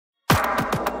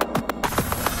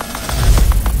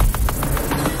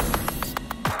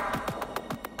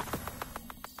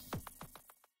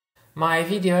My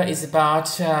video is about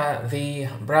the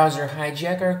browser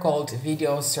hijacker called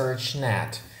Video Search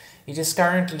Net. It is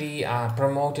currently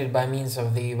promoted by means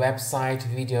of the website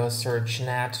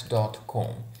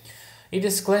videosearchnet.com. It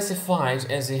is classified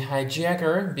as a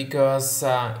hijacker because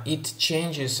it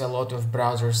changes a lot of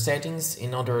browser settings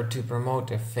in order to promote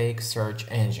a fake search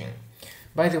engine.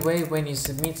 By the way, when you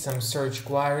submit some search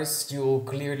queries, you will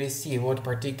clearly see what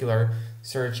particular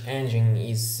search engine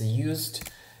is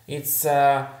used. It's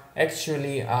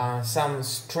actually some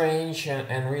strange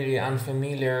and really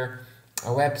unfamiliar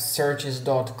web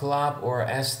searches.club or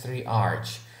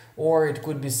S3Arch, or it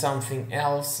could be something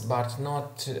else but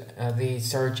not the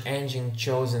search engine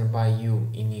chosen by you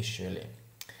initially.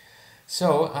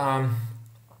 So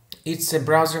it's a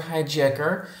browser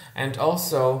hijacker, and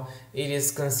also it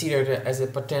is considered as a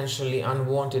potentially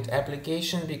unwanted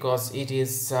application because it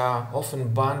is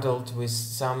often bundled with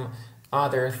some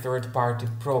other third-party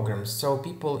programs, so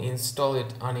people install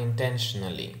it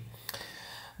unintentionally.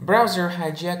 Browser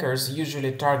hijackers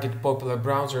usually target popular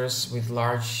browsers with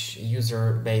large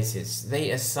user bases.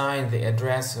 They assign the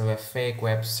address of a fake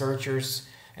web searchers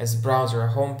as browser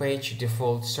homepage,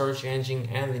 default search engine,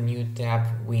 and the new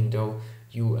tab window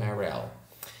URL.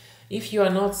 If you are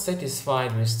not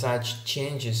satisfied with such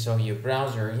changes of your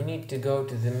browser, you need to go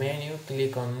to the menu,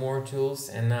 click on More Tools,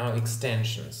 and now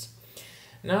Extensions.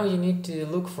 Now you need to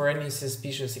look for any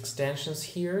suspicious extensions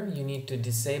here. You need to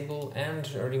disable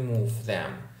and remove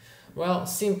them. Well,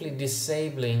 simply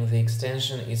disabling the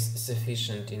extension is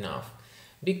sufficient enough.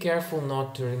 Be careful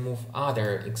not to remove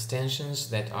other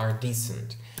extensions that are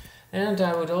decent. And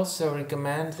I would also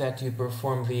recommend that you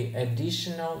perform the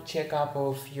additional checkup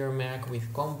of your Mac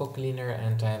with Combo Cleaner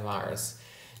Antivirus.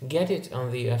 Get it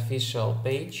on the official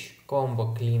page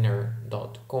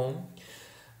combocleaner.com.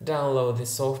 Download the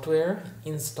software,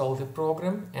 install the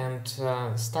program, and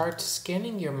start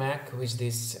scanning your Mac with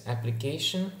this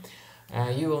application.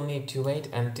 You will need to wait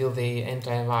until the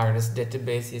antivirus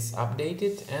database is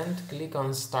updated and click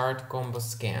on Start Combo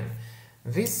Scan.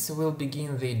 This will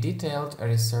begin the detailed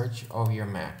research of your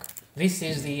Mac. This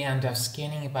is the end of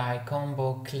scanning by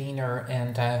Combo Cleaner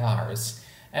Antivirus.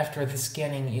 After the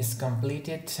scanning is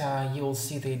completed, you will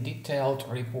see the detailed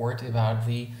report about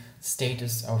the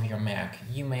status of your Mac.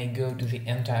 You may go to the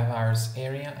antivirus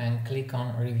area and click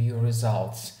on Review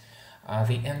Results.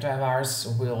 The antivirus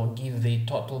will give the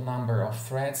total number of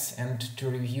threats, and to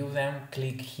review them,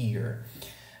 click here.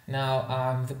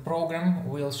 Now the program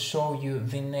will show you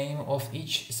the name of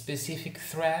each specific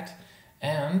threat,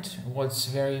 and what's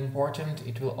very important,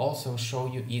 it will also show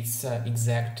you its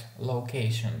exact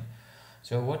location.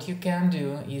 So what you can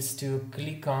do is to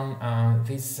click on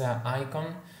this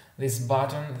icon, this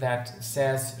button that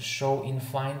says Show in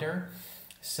Finder.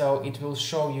 So it will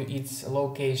show you its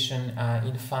location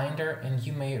in Finder, and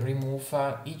you may remove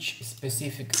each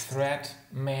specific threat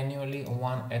manually,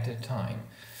 one at a time.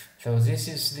 So this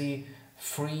is the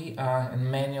free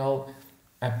manual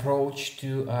approach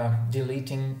to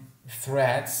deleting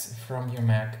threads from your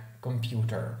Mac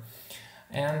computer.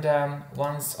 And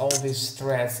once all these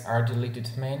threads are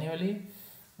deleted manually,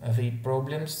 the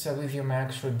problems with your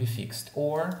Mac should be fixed.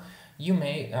 Or you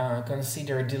may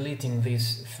consider deleting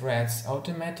these threads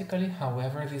automatically.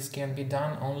 However, this can be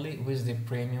done only with the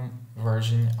premium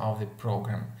version of the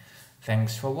program.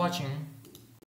 Thanks for watching.